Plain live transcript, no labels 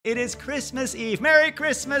It is Christmas Eve. Merry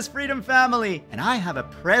Christmas, Freedom Family! And I have a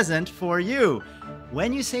present for you.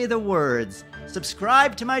 When you say the words,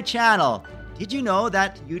 subscribe to my channel, did you know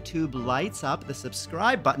that YouTube lights up the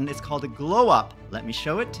subscribe button? It's called a glow up. Let me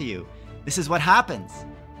show it to you. This is what happens.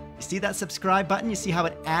 You see that subscribe button? You see how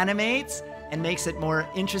it animates and makes it more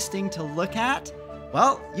interesting to look at?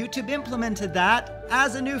 Well, YouTube implemented that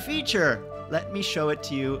as a new feature. Let me show it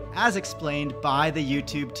to you as explained by the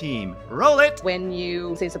YouTube team. Roll it! When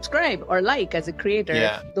you say subscribe or like as a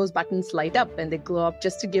creator, those buttons light up and they glow up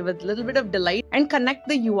just to give a little bit of delight and connect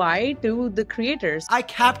the UI to the creators. I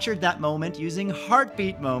captured that moment using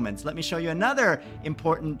heartbeat moments. Let me show you another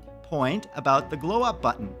important point about the glow up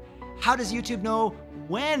button. How does YouTube know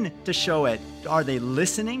when to show it? Are they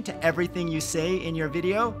listening to everything you say in your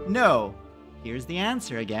video? No. Here's the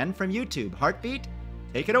answer again from YouTube. Heartbeat.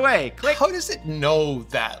 Take it away. Click. How does it know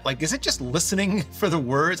that? Like, is it just listening for the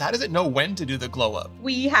words? How does it know when to do the glow up?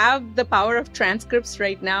 We have the power of transcripts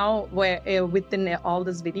right now within all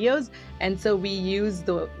these videos. And so we use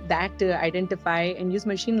that to identify and use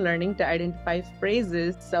machine learning to identify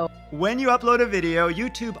phrases. So when you upload a video,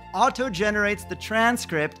 YouTube auto-generates the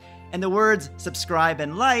transcript and the words subscribe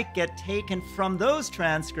and like get taken from those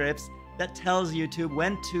transcripts that tells YouTube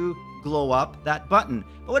when to glow up that button.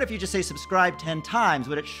 But what if you just say subscribe 10 times?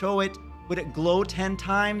 Would it show it? Would it glow 10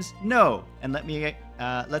 times? No. And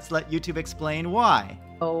let's let YouTube explain why.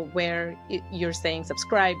 Where you're saying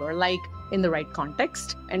subscribe or like in the right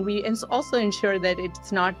context. And we also ensure that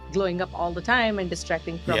it's not glowing up all the time and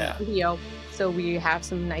distracting from the video. So we have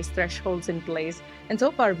some nice thresholds in place. And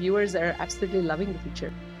so far, viewers are absolutely loving the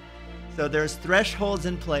feature. So there's thresholds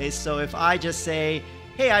in place. So if I just say,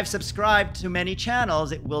 hey, I've subscribed to many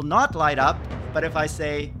channels, it will not light up. But if I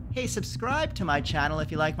say, hey, subscribe to my channel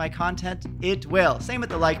if you like my content, it will. Same with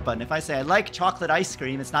the like button. If I say I like chocolate ice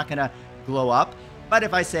cream, it's not gonna glow up. But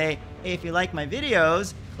if I say, hey, if you like my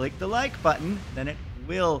videos, click the like button, then it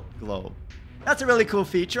will glow. That's a really cool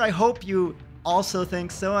feature. I hope you also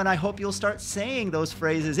think so, and I hope you'll start saying those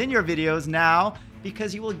phrases in your videos now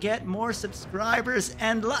because you will get more subscribers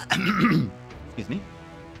and excuse me.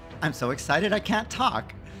 I'm so excited I can't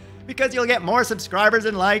talk because you'll get more subscribers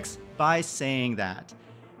and likes by saying that.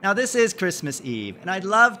 Now this is Christmas Eve and I'd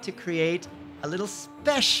love to create a little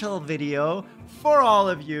special video for all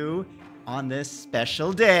of you on this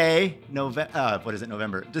special day, December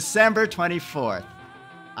 24th.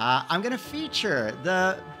 I'm gonna feature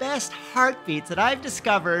the best heartbeats that I've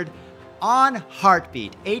discovered on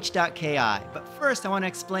Heartbeat, h.ki. But first I wanna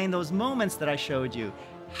explain those moments that I showed you.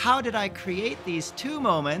 How did I create these two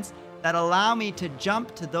moments that allow me to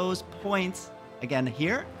jump to those points again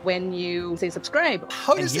here? When you say subscribe.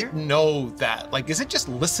 How does it know that? Like, is it just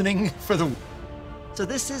listening for the... So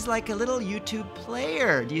this is like a little YouTube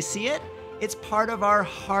player. Do you see it? It's part of our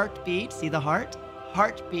Heartbeat, see the heart?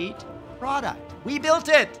 Heartbeat product. We built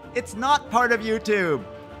it. It's not part of YouTube.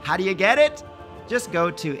 How do you get it? Just go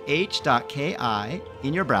to h.ki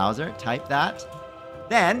in your browser, type that,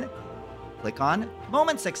 then click on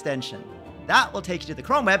Moments extension. That will take you to the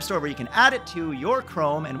Chrome Web Store where you can add it to your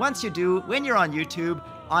Chrome. And once you do, when you're on YouTube,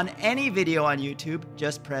 on any video on YouTube,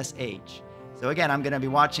 just press H. So again, I'm going to be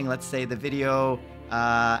watching, let's say, the video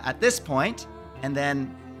at this point, and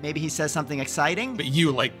then maybe he says something exciting. But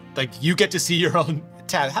you, like you get to see your own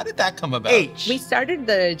tab. How did that come about? H. We started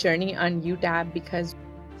the journey on UTab because...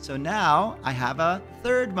 So now I have a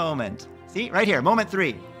third moment. See, right here, moment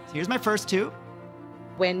 3. So here's my first two.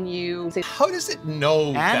 When you say... How does it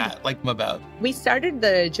know that, like, about? We started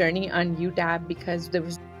the journey on UTab because there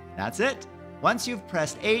was... That's it. Once you've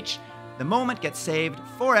pressed H, the moment gets saved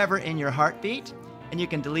forever in your Heartbeat, and you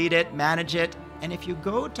can delete it, manage it, and if you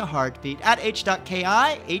go to Heartbeat at h.ki,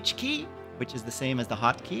 h.ki, which is the same as the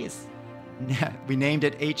hotkey, we named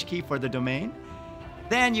it h.ki for the domain,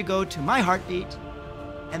 then you go to My Heartbeat,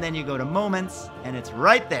 and then you go to Moments, and it's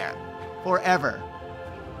right there, forever.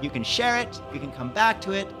 You can share it, you can come back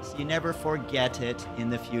to it, so you never forget it in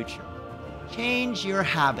the future. Change your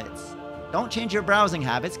habits. Don't change your browsing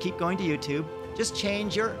habits, keep going to YouTube. Just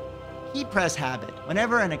change your key press habit.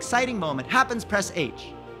 Whenever an exciting moment happens, press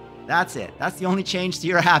H. That's it. That's the only change to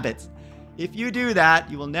your habits. If you do that,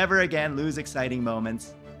 you will never again lose exciting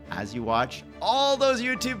moments as you watch all those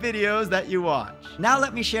YouTube videos that you watch. Now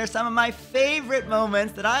let me share some of my favorite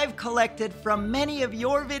moments that I've collected from many of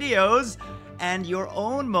your videos and your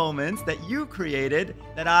own moments that you created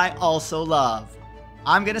that I also love.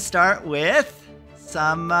 I'm gonna start with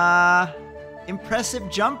some impressive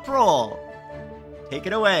jump roll. Take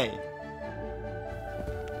it away.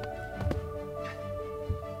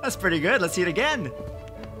 That's pretty good. Let's see it again.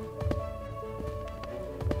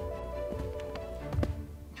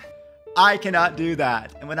 I cannot do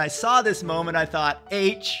that. And when I saw this moment, I thought,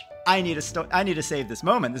 H, I need to save this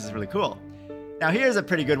moment. This is really cool. Now here's a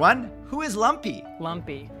pretty good one. Who is Lumpy?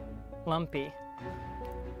 Lumpy. Lumpy.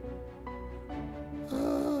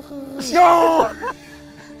 No!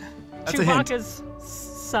 That's a hint. Chewbacca's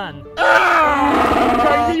son.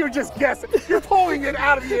 I knew you were just guessing. You're pulling it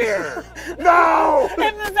out of the air. No!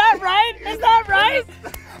 Is that right? Is that right?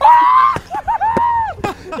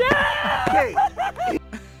 Yeah!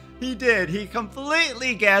 He did. He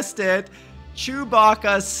completely guessed it.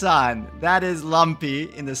 Chewbacca's son. That is Lumpy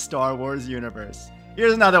in the Star Wars universe.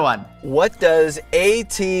 Here's another one. What does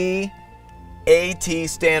AT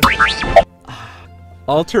stand for?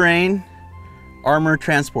 All-terrain armor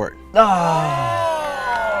transport.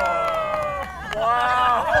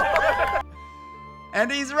 And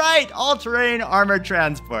he's right. All-terrain armored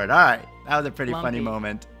transport. All right. That was a pretty funny Lumpy.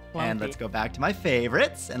 moment. And Lumpy. let's go back to my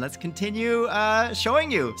favorites and let's continue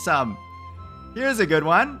showing you some. Here's a good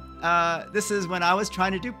one. This is when I was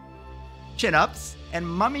trying to do chin-ups and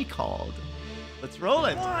Mummy called. Let's roll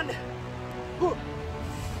it. 1, 2.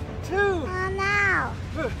 Oh no.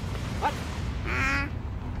 What? Never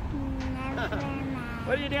mind.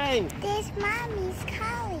 What are you doing? This mommy's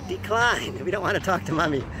calling. Decline. We don't want to talk to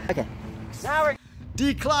mommy. Okay. Now we're.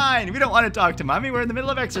 Decline. We don't want to talk to Mommy. We're in the middle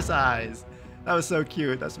of exercise. That was so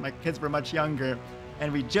cute. That's when my kids were much younger.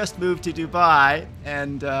 And we just moved to Dubai.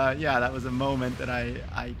 And yeah, that was a moment that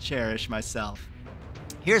I cherish myself.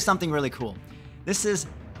 Here's something really cool. This is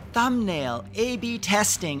thumbnail A/B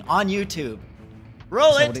testing on YouTube.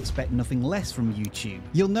 Roll I would it. expect nothing less from YouTube.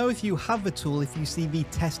 You'll know if you have the tool if you see the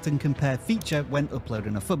test and compare feature when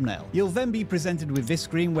uploading a thumbnail. You'll then be presented with this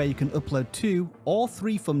screen where you can upload 2 or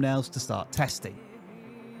 3 thumbnails to start testing.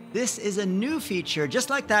 This is a new feature, just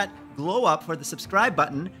like that glow up for the subscribe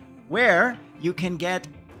button, where you can get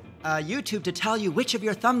YouTube to tell you which of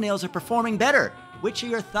your thumbnails are performing better, which of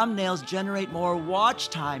your thumbnails generate more watch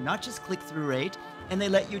time, not just click-through rate, and they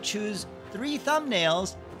let you choose 3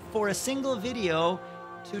 thumbnails for a single video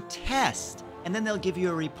to test. And then they'll give you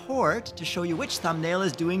a report to show you which thumbnail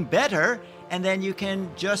is doing better, and then you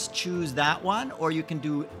can just choose that one, or you can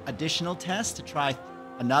do additional tests to try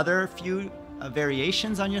another few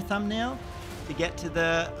variations on your thumbnail to get to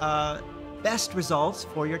the best results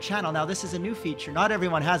for your channel. Now, this is a new feature. Not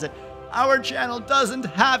everyone has it. Our channel doesn't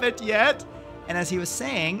have it yet. And as he was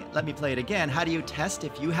saying, let me play it again. How do you test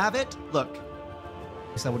if you have it? Look.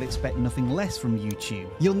 I would expect nothing less from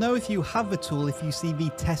YouTube. You'll know if you have the tool if you see the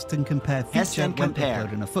test and compare feature Test and when compare.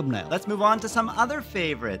 uploading a thumbnail. Let's move on to some other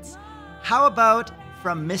favorites. How about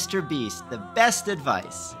from Mr. Beast, the best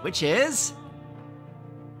advice, which is...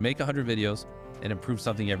 Make 100 videos and improve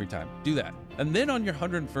something every time. Do that. And then on your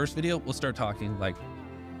 101st video, we'll start talking like...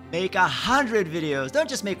 Make 100 videos. Don't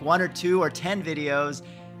just make 1 or 2 or 10 videos.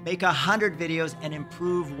 Make 100 videos and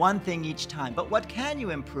improve one thing each time. But what can you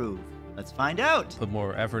improve? Let's find out. Put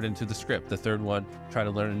more effort into the script. The third one, try to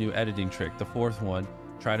learn a new editing trick. The fourth one,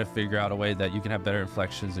 try to figure out a way that you can have better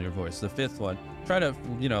inflections in your voice. The fifth one, try to,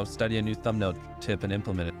 study a new thumbnail tip and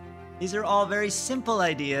implement it. These are all very simple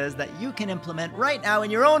ideas that you can implement right now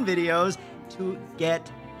in your own videos to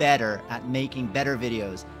get better at making better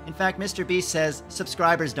videos. In fact, Mr. Beast says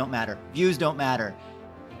subscribers don't matter, views don't matter.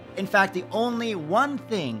 In fact, the only one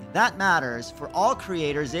thing that matters for all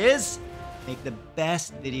creators is make the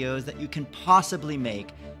best videos that you can possibly make,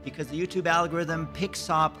 because the YouTube algorithm picks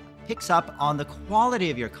up on the quality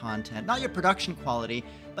of your content, not your production quality,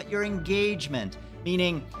 but your engagement.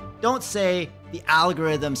 Meaning, don't say the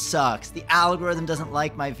algorithm sucks, the algorithm doesn't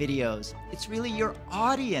like my videos. It's really your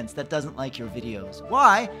audience that doesn't like your videos.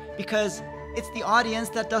 Why? Because it's the audience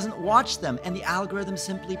that doesn't watch them, and the algorithm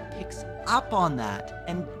simply picks up on that.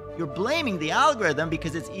 And you're blaming the algorithm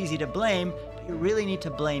because it's easy to blame, but you really need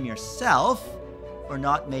to blame yourself for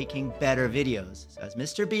not making better videos. So as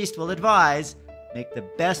Mr. Beast will advise, make the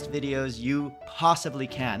best videos you possibly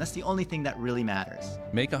can. That's the only thing that really matters.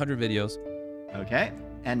 Make 100 videos. Okay,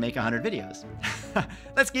 and make 100 videos.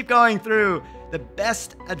 Let's keep going through the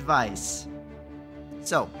best advice.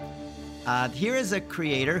 So, here is a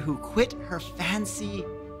creator who quit her fancy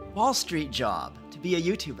Wall Street job to be a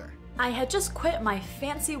YouTuber. I had just quit my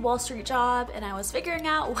fancy Wall Street job and I was figuring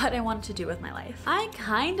out what I wanted to do with my life. I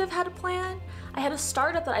kind of had a plan. I had a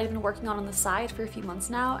startup that I'd been working on the side for a few months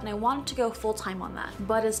now, and I wanted to go full-time on that.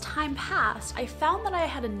 But as time passed, I found that I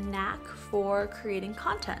had a knack for creating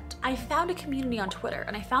content. I found a community on Twitter,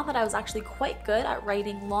 and I found that I was actually quite good at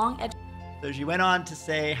writing long So she went on to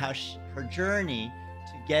say how her journey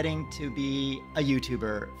to getting to be a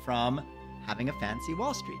YouTuber from having a fancy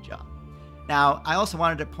Wall Street job. Now, I also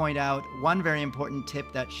wanted to point out one very important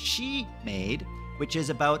tip that she made, which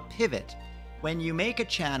is about pivot. When you make a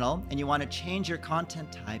channel and you want to change your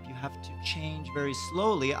content type, you have to change very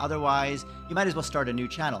slowly. Otherwise, you might as well start a new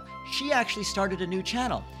channel. She actually started a new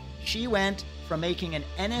channel. She went from making an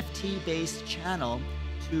NFT-based channel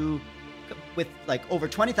to, with like over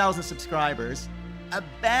 20,000 subscribers,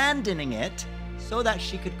 abandoning it so that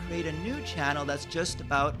she could create a new channel that's just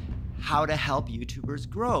about how to help YouTubers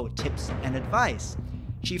grow, tips and advice.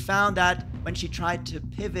 She found that when she tried to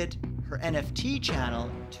pivot her NFT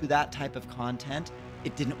channel to that type of content,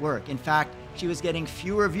 it didn't work. In fact, she was getting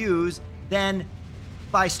fewer views than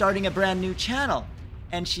by starting a brand new channel.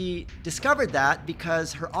 And she discovered that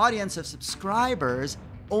because her audience of subscribers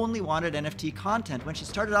only wanted NFT content. When she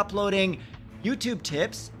started uploading YouTube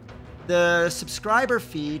tips, the subscriber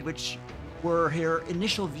feed, which were her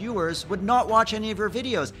initial viewers, would not watch any of her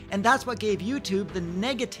videos. And that's what gave YouTube the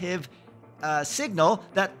negative signal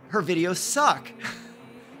that her videos suck.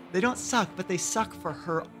 They don't suck, but they suck for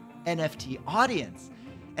her NFT audience.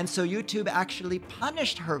 And so YouTube actually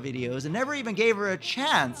punished her videos and never even gave her a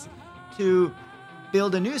chance to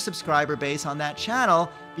build a new subscriber base on that channel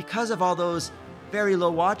because of all those very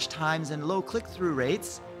low watch times and low click-through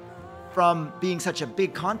rates from being such a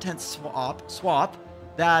big content swap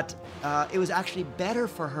that it was actually better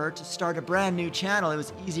for her to start a brand new channel. It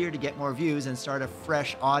was easier to get more views and start a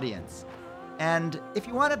fresh audience. And if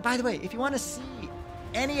you want to, by the way, if you want to see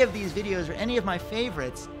any of these videos or any of my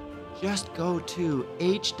favorites, just go to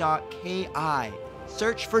h.ki,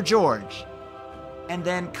 search for George, and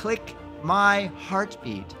then click my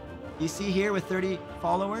heartbeat. You see here with 30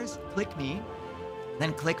 followers, click me,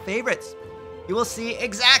 then click favorites. You will see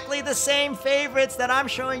exactly the same favorites that I'm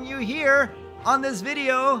showing you here on this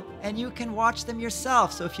video, and you can watch them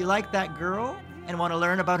yourself. So if you like that girl and want to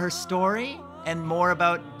learn about her story and more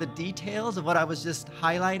about the details of what I was just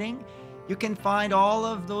highlighting, you can find all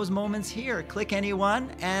of those moments here. Click any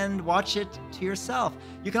one and watch it to yourself.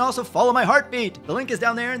 You can also follow my heartbeat. The link is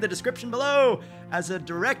down there in the description below as a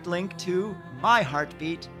direct link to my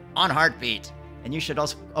heartbeat on Heartbeat. And you should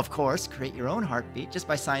also, of course, create your own heartbeat just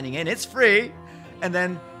by signing in. It's free. And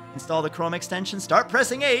then install the Chrome extension, start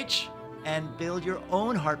pressing H, and build your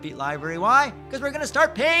own heartbeat library. Why? Because we're going to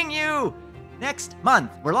start paying you. Next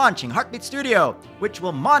month, we're launching Heartbeat Studio, which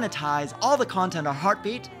will monetize all the content on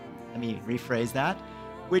Heartbeat. Let me rephrase that,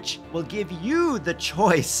 which will give you the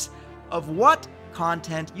choice of what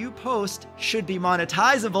content you post should be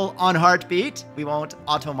monetizable on Heartbeat. We won't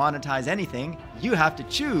auto-monetize anything. You have to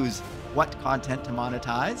choose what content to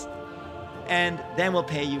monetize. And then we'll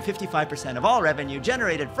pay you 55% of all revenue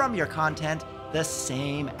generated from your content, the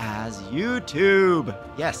same as YouTube.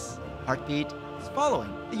 Yes, Heartbeat is following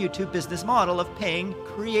the YouTube business model of paying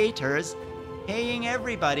creators, paying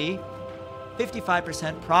everybody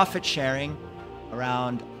 55% profit sharing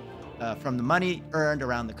around from the money earned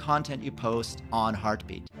around the content you post on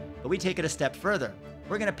Heartbeat. But we take it a step further.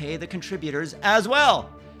 We're going to pay the contributors as well.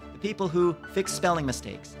 The people who fix spelling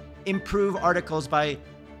mistakes, improve articles by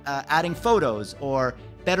adding photos or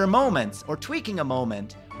better moments or tweaking a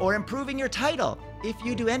moment or improving your title. If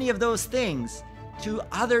you do any of those things to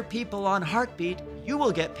other people on Heartbeat, you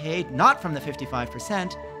will get paid not from the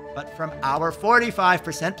 55%, but from our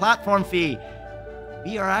 45% platform fee.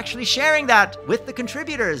 We are actually sharing that with the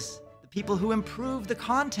contributors, the people who improve the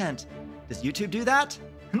content. Does YouTube do that?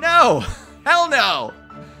 No, hell no.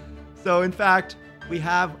 So in fact, we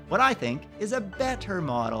have what I think is a better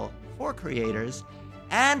model for creators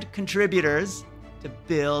and contributors to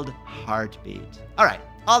build Heartbeat. All right,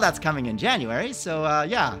 all that's coming in January. So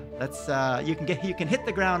yeah, let's you can hit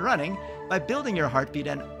the ground running by building your Heartbeat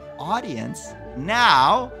and audience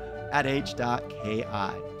now at h.ki.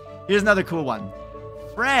 Here's another cool one.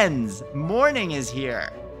 Friends, morning is here.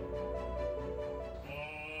 Morning's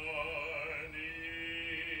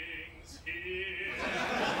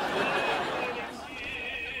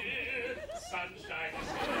here. Sunshine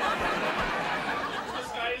is here. The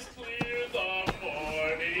sky is clear. The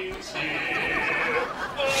morning's here.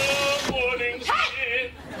 The morning's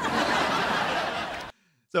here.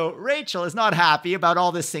 So Rachel is not happy about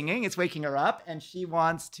all this singing. It's waking her up, and she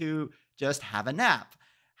wants to just have a nap.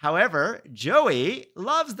 However, Joey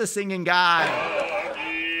loves the singing guy.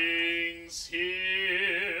 Morning's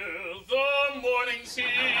here. The morning's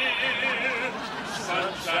here.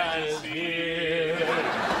 Sunshine is here.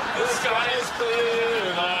 The sky is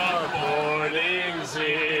clear. The morning's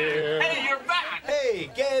here. Hey, you're back. Hey,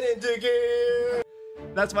 get into gear.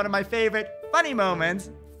 That's one of my favorite funny moments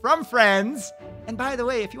from Friends. And by the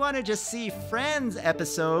way, if you want to just see Friends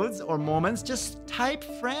episodes or moments, just type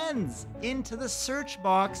Friends into the search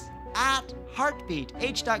box at Heartbeat,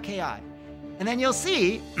 h.ki. And then you'll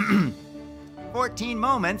see 14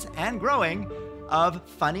 moments and growing of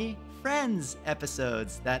funny Friends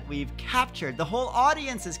episodes that we've captured. The whole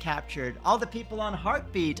audience is captured. All the people on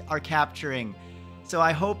Heartbeat are capturing. So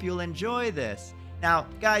I hope you'll enjoy this. Now,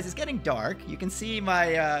 guys, it's getting dark. You can see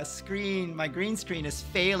my my green screen is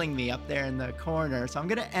failing me up there in the corner. So I'm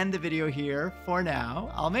gonna end the video here for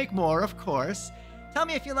now. I'll make more, of course. Tell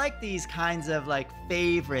me if you like these kinds of like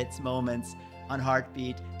favorites moments on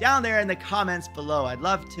Heartbeat down there in the comments below. I'd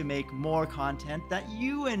love to make more content that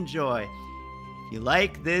you enjoy. If you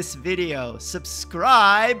like this video,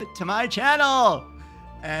 subscribe to my channel.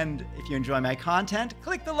 And if you enjoy my content,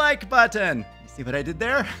 click the like button. You see what I did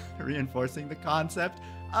there? Reinforcing the concept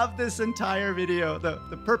of this entire video,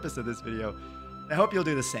 the purpose of this video. I hope you'll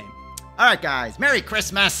do the same. All right, guys, Merry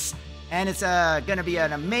Christmas. And it's gonna be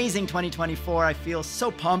an amazing 2024. I feel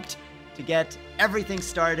so pumped to get everything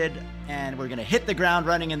started, and we're gonna hit the ground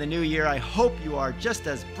running in the new year. I hope you are just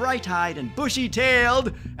as bright-eyed and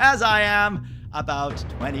bushy-tailed as I am about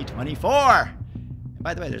 2024. And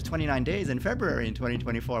by the way, there's 29 days in February in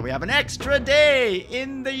 2024. We have an extra day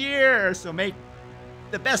in the year, so make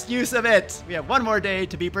the best use of it. We have one more day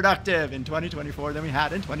to be productive in 2024 than we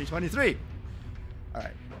had in 2023. All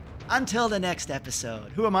right. Until the next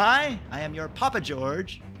episode, who am I? I am your Papa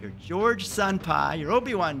George, your George Sun Pie, your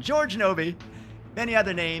Obi-Wan George Nobi, many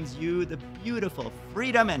other names you, the beautiful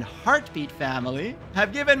Freedom and Heartbeat family,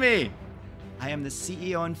 have given me. I am the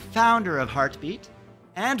CEO and founder of Heartbeat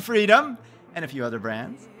and Freedom and a few other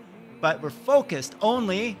brands, but we're focused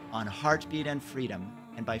only on Heartbeat and Freedom.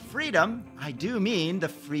 And by Freedom, I do mean the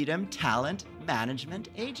Freedom Talent Management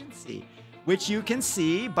Agency, which you can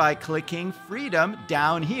see by clicking Freedom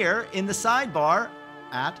down here in the sidebar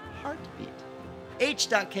at Heartbeat.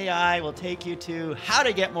 h.ki will take you to how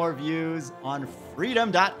to get more views on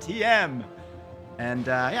freedom.tm. And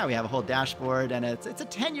yeah, we have a whole dashboard, and it's a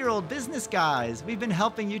 10-year-old business, guys. We've been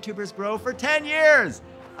helping YouTubers grow for 10 years,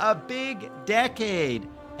 a big decade.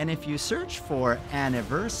 And if you search for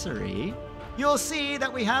anniversary, you'll see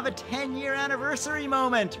that we have a 10-year anniversary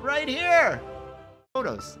moment right here.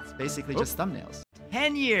 Photos, it's basically just thumbnails.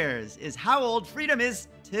 10 years is how old Freedom is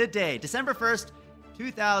today, December 1st,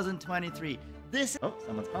 2023. Oh,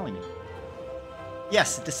 someone's calling me.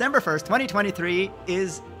 Yes, December 1st, 2023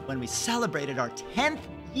 is when we celebrated our 10th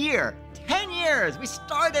year. 10 years! We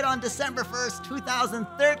started on December 1st,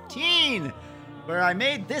 2013, where I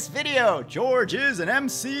made this video, George is an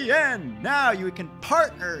MCN. Now you can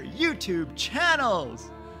partner YouTube channels.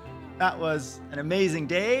 That was an amazing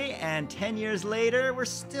day, and 10 years later, we're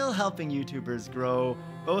still helping YouTubers grow,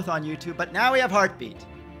 both on YouTube, but now we have Heartbeat.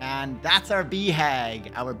 And that's our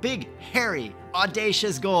BHAG, our big, hairy,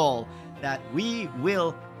 audacious goal that we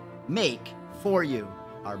will make for you.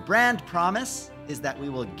 Our brand promise is that we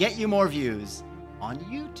will get you more views on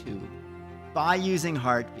YouTube by using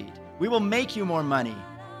Heartbeat. We will make you more money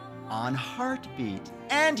on Heartbeat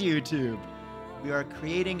and YouTube. We are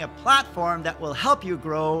creating a platform that will help you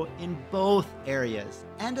grow in both areas,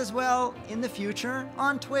 and as well in the future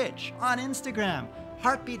on Twitch, on Instagram.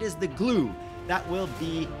 Heartbeat is the glue that will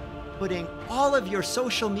be putting all of your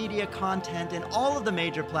social media content in all of the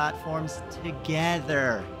major platforms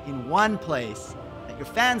together in one place that your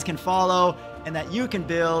fans can follow and that you can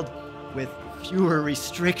build with fewer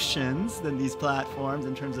restrictions than these platforms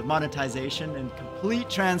in terms of monetization and complete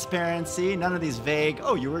transparency. None of these vague,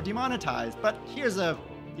 oh, you were demonetized, but here's a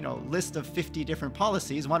list of 50 different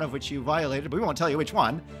policies, one of which you violated, but we won't tell you which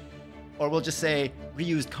one. Or we'll just say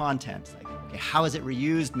reused content. Like, okay, how is it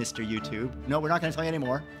reused, Mr. YouTube? No, we're not going to tell you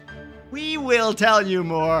anymore. We will tell you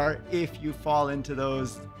more if you fall into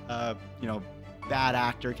those, bad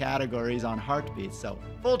actor categories on Heartbeat. So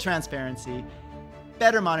full transparency,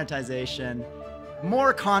 better monetization,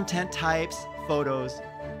 more content types, photos,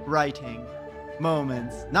 writing,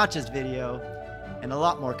 moments, not just video, and a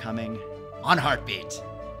lot more coming on Heartbeat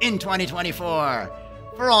in 2024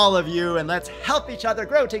 for all of you. And let's help each other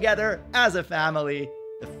grow together as a family,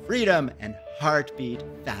 the Freedom and Heartbeat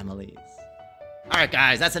families. All right,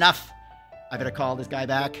 guys, that's enough. I better call this guy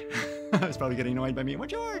back. He's probably getting annoyed by me. Well,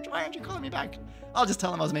 George, why aren't you calling me back? I'll just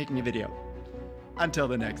tell him I was making a video. Until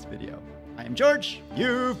the next video. I am George.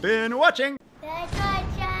 You've been watching.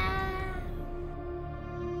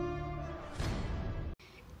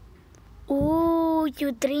 Ooh,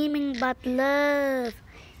 you dreaming about love.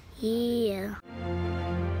 Yeah.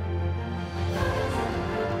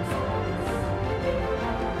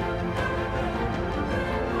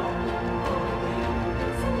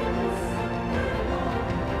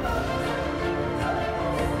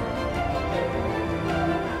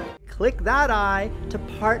 click that I to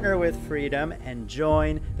partner with Freedom and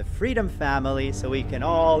join the Freedom family so we can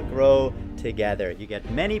all grow together. You get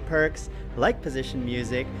many perks like position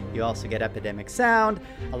music. You also get Epidemic Sound,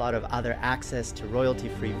 a lot of other access to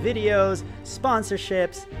royalty-free videos,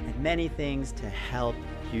 sponsorships, and many things to help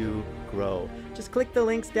you grow. Just click the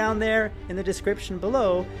links down there in the description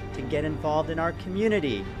below to get involved in our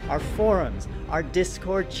community, our forums, our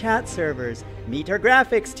Discord chat servers, meet our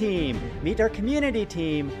graphics team, meet our community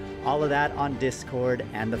team, all of that on Discord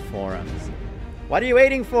and the forums. What are you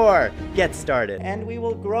waiting for? Get started. And we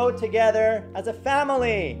will grow together as a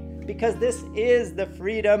family, because this is the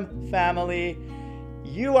Freedom family.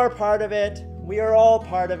 You are part of it, we are all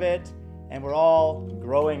part of it, and we're all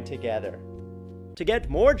growing together. To get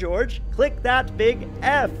more George, click that big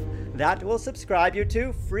F. That will subscribe you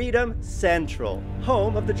to Freedom Central,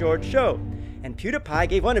 home of The George Show. And PewDiePie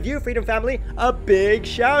gave one of you, Freedom Family, a big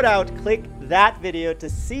shout out. Click that video to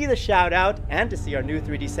see the shout out and to see our new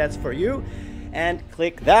 3D sets for you. And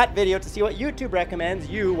click that video to see what YouTube recommends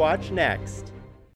you watch next.